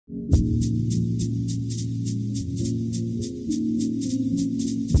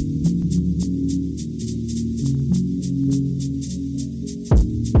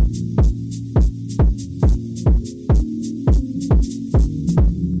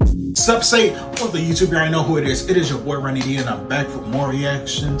Sup, say, what the YouTube, you already know who it is. It is your boy Ronnie D, and I'm back for more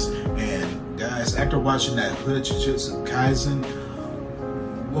reactions. And guys, after watching that Hood Jujutsu Kaisen,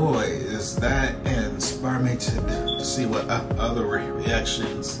 boy, is that inspired me to see what other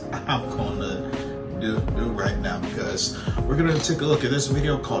reactions I'm gonna do right now, because we're gonna take a look at this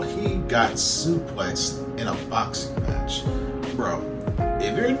video called "He Got Suplexed in a Boxing Match." Bro,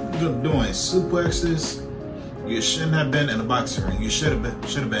 if you're doing suplexes, you shouldn't have been in a boxing ring. You should have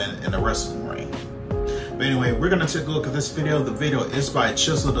been in a wrestling ring. But anyway, we're gonna take a look at this video. The video is by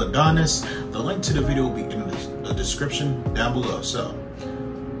Chiseled Adonis. The link to the video will be in the description down below. So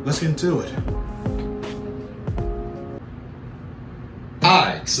let's get into it.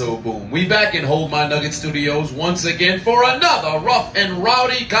 Alright, so boom, we back in Hold My Nugget Studios once again for another rough and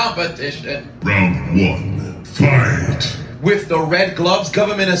rowdy competition. Round 1, fight! With the red gloves,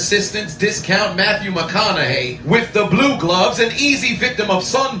 government assistance discount Matthew McConaughey. With the blue gloves, an easy victim of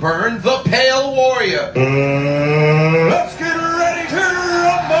sunburn, the Pale Warrior. Let's get ready to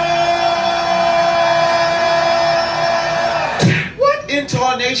rumble! What in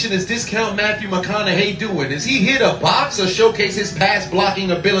tarnation is discount Matthew McConaughey doing? Is he here to box or showcase his pass blocking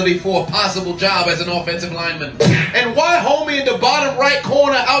ability for a possible job as an offensive lineman? And why homie in the bottom right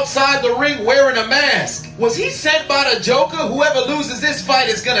corner outside the ring wearing a mask? Was he sent by the Joker? Whoever loses this fight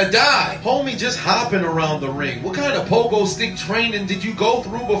is gonna die. Homie just hopping around the ring. What kind of pogo stick training did you go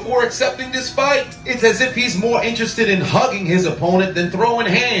through before accepting this fight? It's as if he's more interested in hugging his opponent than throwing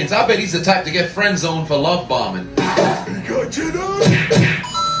hands. I bet he's the type to get friend zoned for love bombing.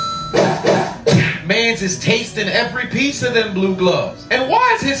 Mans is tasting every piece of them blue gloves. And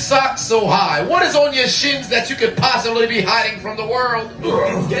why is his socks so high? What is on your shins that you could possibly be hiding from the world?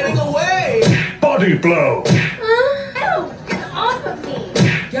 It's getting away! Body blow! Ew, get off of me!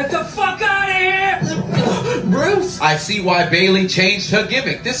 Get the fuck out of here! Bruce! I see why Bailey changed her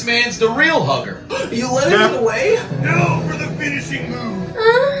gimmick. This man's the real hugger. You let him get away? Now for the finishing move!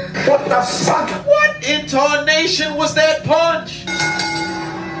 What the fuck? What in tarnation was that punch?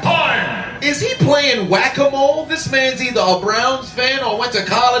 Time! Is he playing whack-a-mole? This man's either a Browns fan or went to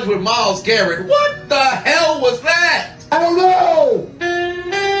college with Myles Garrett. What the hell was that? I don't know!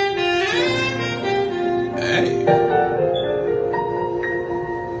 Hey.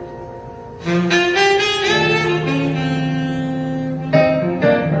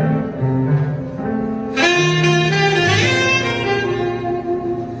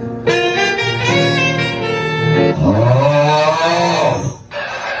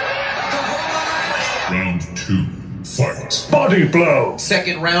 Round 2, fight! Body blow!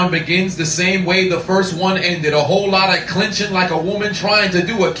 Second round begins the same way the first one ended. A whole lot of clinching like a woman trying to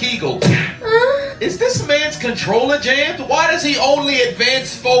do a Kegel. Is this man's controller jammed? Why does he only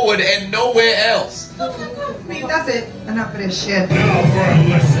advance forward and nowhere else? That's it. Enough of this shit. Now for a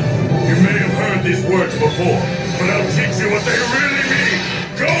lesson. You may have heard these words before, but I'll teach you what they really mean.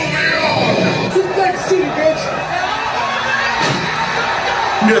 Go beyond! SUPLEXED, bitch!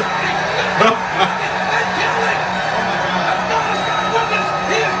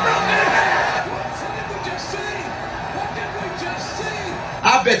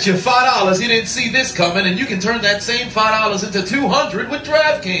 I bet you $5 he didn't see this coming, and you can turn that same $5 into $200 with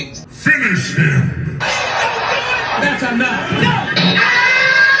DraftKings. Finish him! That's enough! No!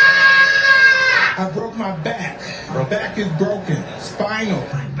 I broke my back. My back is broken. Spinal.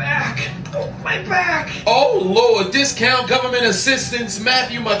 My back. Oh, my back. Oh Lord, discount government assistance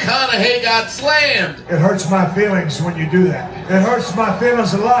Matthew McConaughey got slammed. It hurts my feelings when you do that. It hurts my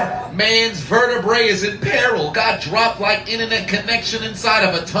feelings a lot. Man's vertebrae is in peril. Got dropped like internet connection inside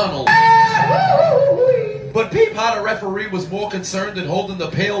of a tunnel. But peep how the referee was more concerned in holding the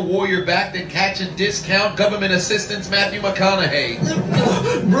Pale Warrior back than catching discount government assistance Matthew McConaughey.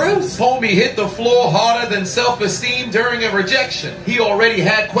 Bruce! Homie hit the floor harder than self-esteem during a rejection. He already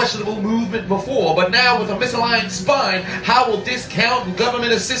had questionable movement before, but now with a misaligned spine, how will discount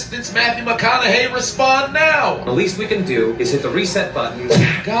government assistance Matthew McConaughey respond now? The least we can do is hit the reset button.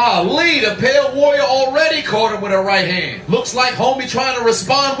 Golly, the Pale Warrior already caught him with a right hand. Looks like homie trying to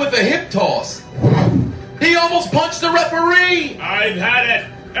respond with a hip toss. He almost punched the referee! I've had it!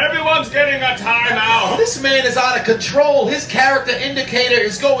 Everyone's getting a timeout! This man is out of control. His character indicator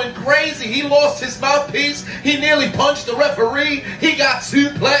is going crazy. He lost his mouthpiece. He nearly punched the referee. He got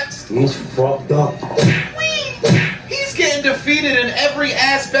suplexed. He's fucked up. He's getting man defeated in every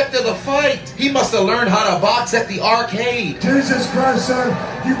aspect of the fight. He must have learned how to box at the arcade. Jesus Christ, son.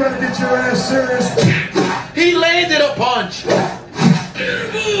 You better get your ass serious. He landed a punch.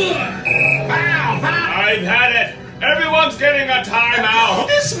 I've had it. Everyone's getting a timeout.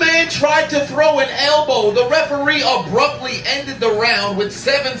 This man tried to throw an elbow. The referee abruptly ended the round with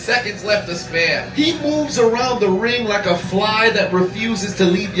 7 seconds left to spare. He moves around the ring like a fly that refuses to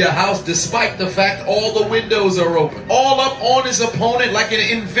leave your house despite the fact all the windows are open. All up on his opponent like an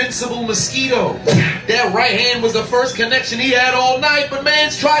invincible mosquito. That right hand was the first connection he had all night, but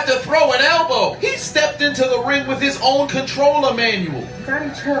man's tried to throw an elbow. He stepped into the ring with his own controller manual. Daddy,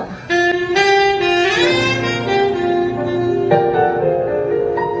 chill.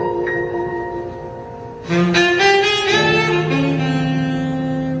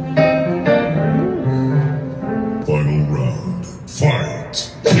 Final round.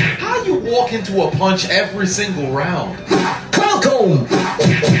 Fight. How you walk into a punch every single round? Welcome.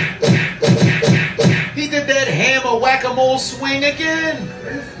 He did that hammer whack-a-mole swing again.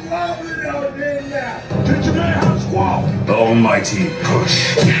 It's lovely out there now. Did you know how squall? Almighty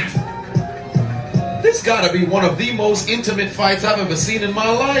push. This gotta be one of the most intimate fights I've ever seen in my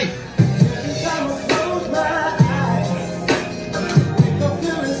life.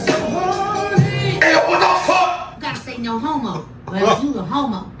 Hey, what the fuck? Gotta say no homo. Well, you a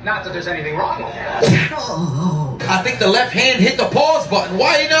homo. Not that there's anything wrong with that. I think the left hand hit the pause button.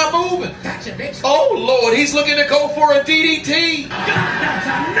 Why he not moving? Gotcha, bitch. Oh Lord, he's looking to go for a DDT.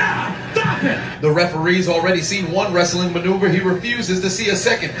 Stop it! The referee's already seen one wrestling maneuver. He refuses to see a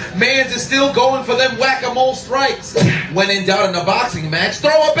second. Mans is still going for them whack-a-mole strikes. When in doubt in a boxing match,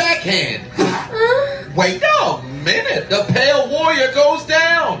 throw a backhand. Wait a minute. The pale warrior goes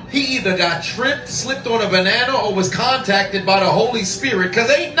down. He either got tripped, slipped on a banana, or was contacted by the Holy Spirit, because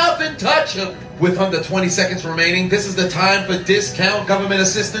ain't nothing touch him. With under 20 seconds remaining, this is the time for discount government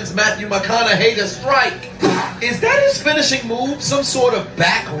assistance Matthew McConaughey to strike. Is that his finishing move? Some sort of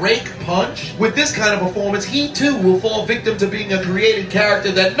back rake punch? With this kind of performance, he too will fall victim to being a created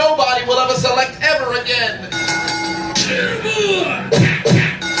character that nobody will ever select ever again.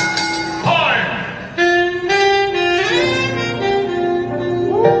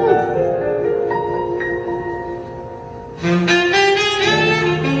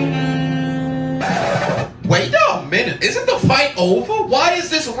 Wait a minute, isn't the fight over? Why is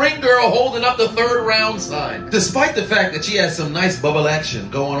this ring girl holding up the third round sign? Despite the fact that she has some nice bubble action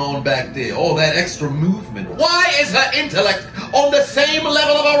going on back there, all that extra movement, why is her intellect on the same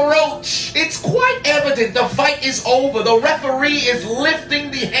level of a roach? It's quite evident the fight is over. The referee is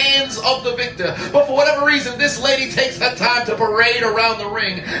lifting the hands of the victor, but for whatever reason, this lady takes her time to parade around the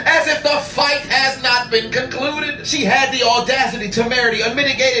ring as if the fight has not been concluded. She had the audacity, temerity,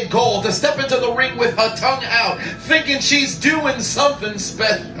 unmitigated gall to step into the ring with her tongue out, thinking she's doing something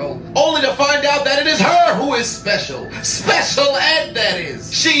special, only to find out that it is her who is special. Special ed, that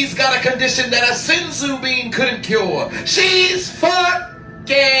is. She's got a condition that a senzu bean couldn't cure. She's fucking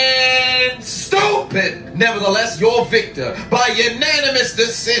stupid. Nevertheless, your victor, by unanimous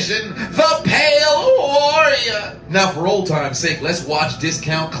decision, the Pale Warrior. Now, for old time's sake, let's watch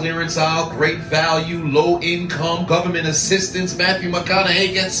discount clearance aisle, great value, low income, government assistance. Matthew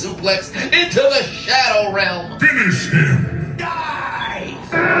McConaughey gets suplexed into the shadow realm. Finish him! Die!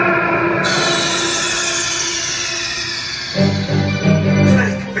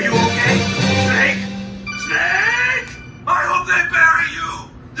 Snake, are you okay? Snake? Snake! I hope they bury you!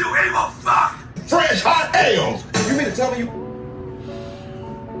 You evil fuck! Fresh hot ales. You mean to tell me you...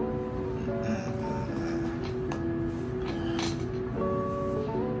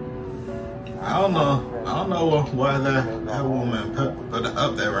 I don't know why that woman put it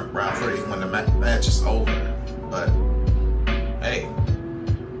up there around 3 when the match is over. But hey,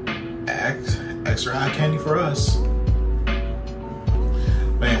 extra eye candy for us.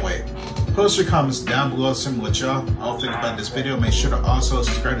 But anyway, post your comments down below. Tell me what y'all all think about this video. Make sure to also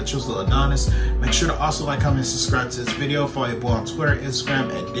subscribe to Truthful Adonis. Make sure to also like, comment, and subscribe to this video. Follow your boy on Twitter, Instagram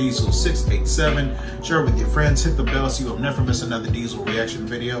at Diesel687. Share it with your friends. Hit the bell so you'll never miss another Diesel reaction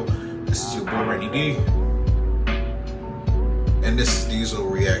video. This is your boy Randy D, and this is Diesel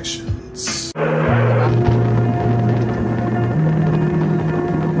Reaction.